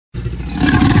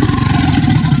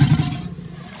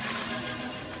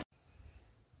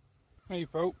Hey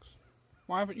folks,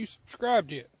 why haven't you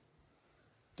subscribed yet?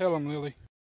 Tell them, Lily.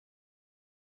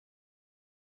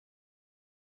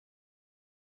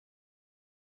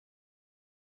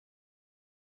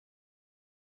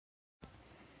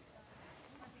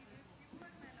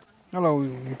 Hello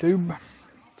YouTube.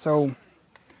 So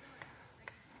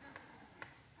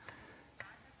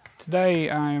today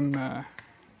I'm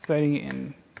staying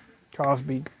in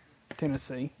Cosby,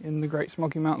 Tennessee, in the Great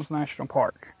Smoky Mountains National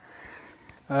Park.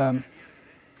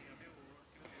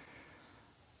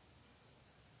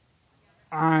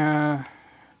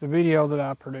 The video that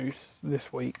I produce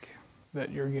this week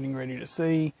that you're getting ready to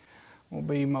see will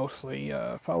be mostly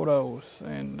photos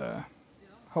and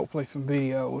hopefully some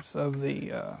videos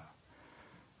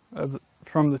of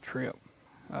from the trip.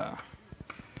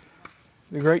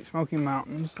 The Great Smoky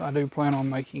Mountains, I do plan on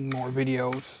making more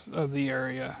videos of the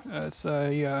area. It's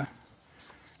a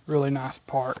really nice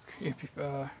park. If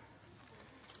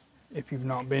you've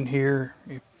not been here,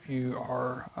 if you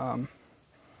are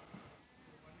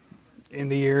in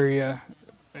the area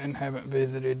and haven't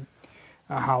visited,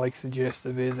 I highly suggest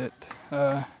a visit.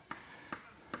 So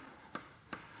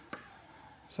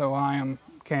I am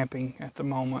camping at the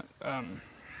moment.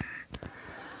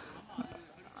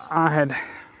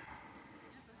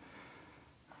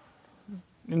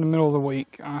 In the middle of the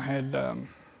week, I had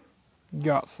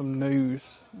got some news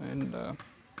and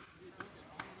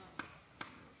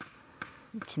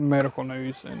some medical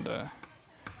news, and I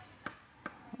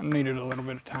needed a little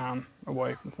bit of time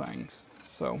away from things.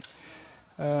 So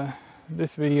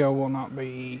this video will not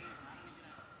be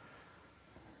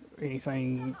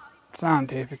anything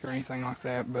scientific or anything like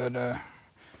that, but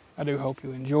I do hope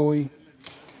you enjoy.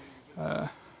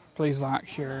 Please like,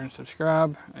 share, and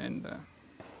subscribe, and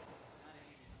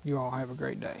you all have a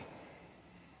great day.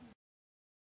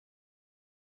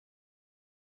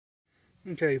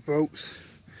 Okay folks,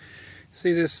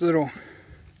 see this little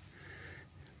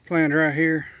plant right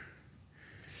here?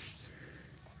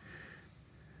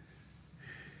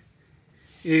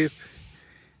 If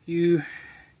you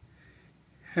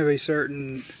have a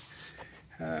certain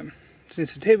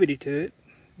sensitivity to it,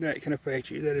 that can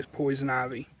affect you. That is poison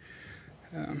ivy.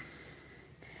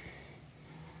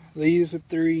 Leaves of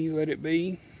 3, let it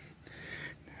be.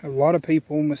 A lot of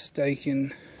people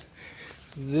mistaken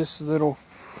this little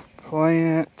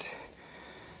plant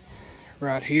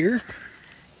right here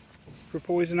for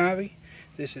poison ivy.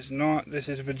 This is not. This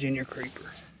is a Virginia creeper.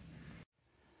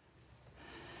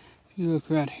 If you look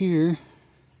right here,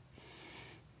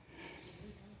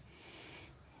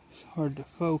 it's hard to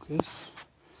focus.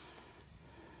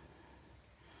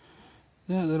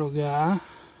 That little guy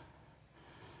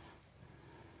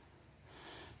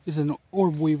is an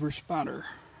orb weaver spider.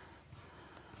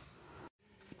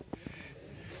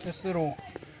 This little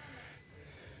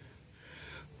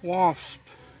wasp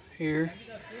here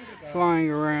flying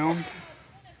around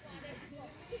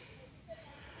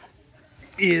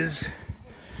is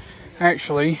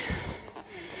actually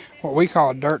what we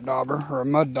call a dirt dauber or a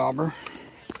mud dauber.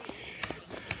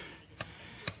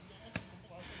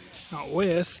 Out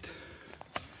west,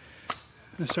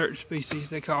 a certain species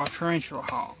they call a tarantula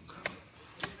hawk.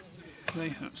 They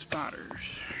hunt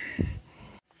spiders.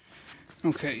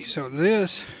 Okay, so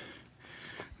this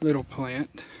little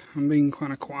plant, I'm being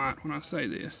kind of quiet when I say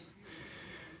this.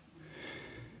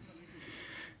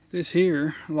 This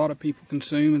here, a lot of people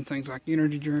consume in things like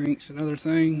energy drinks and other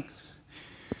things.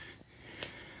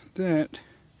 That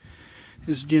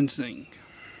is ginseng.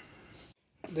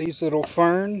 These little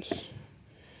ferns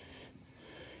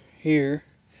here,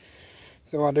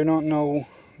 though I do not know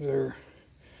their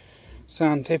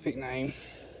scientific name,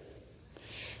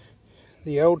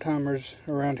 the old timers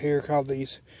around here called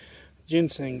these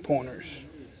ginseng pointers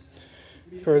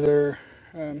for their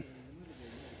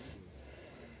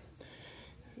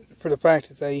for the fact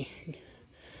that they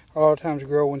a lot of times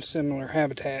grow in similar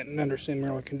habitat and under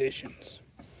similar conditions.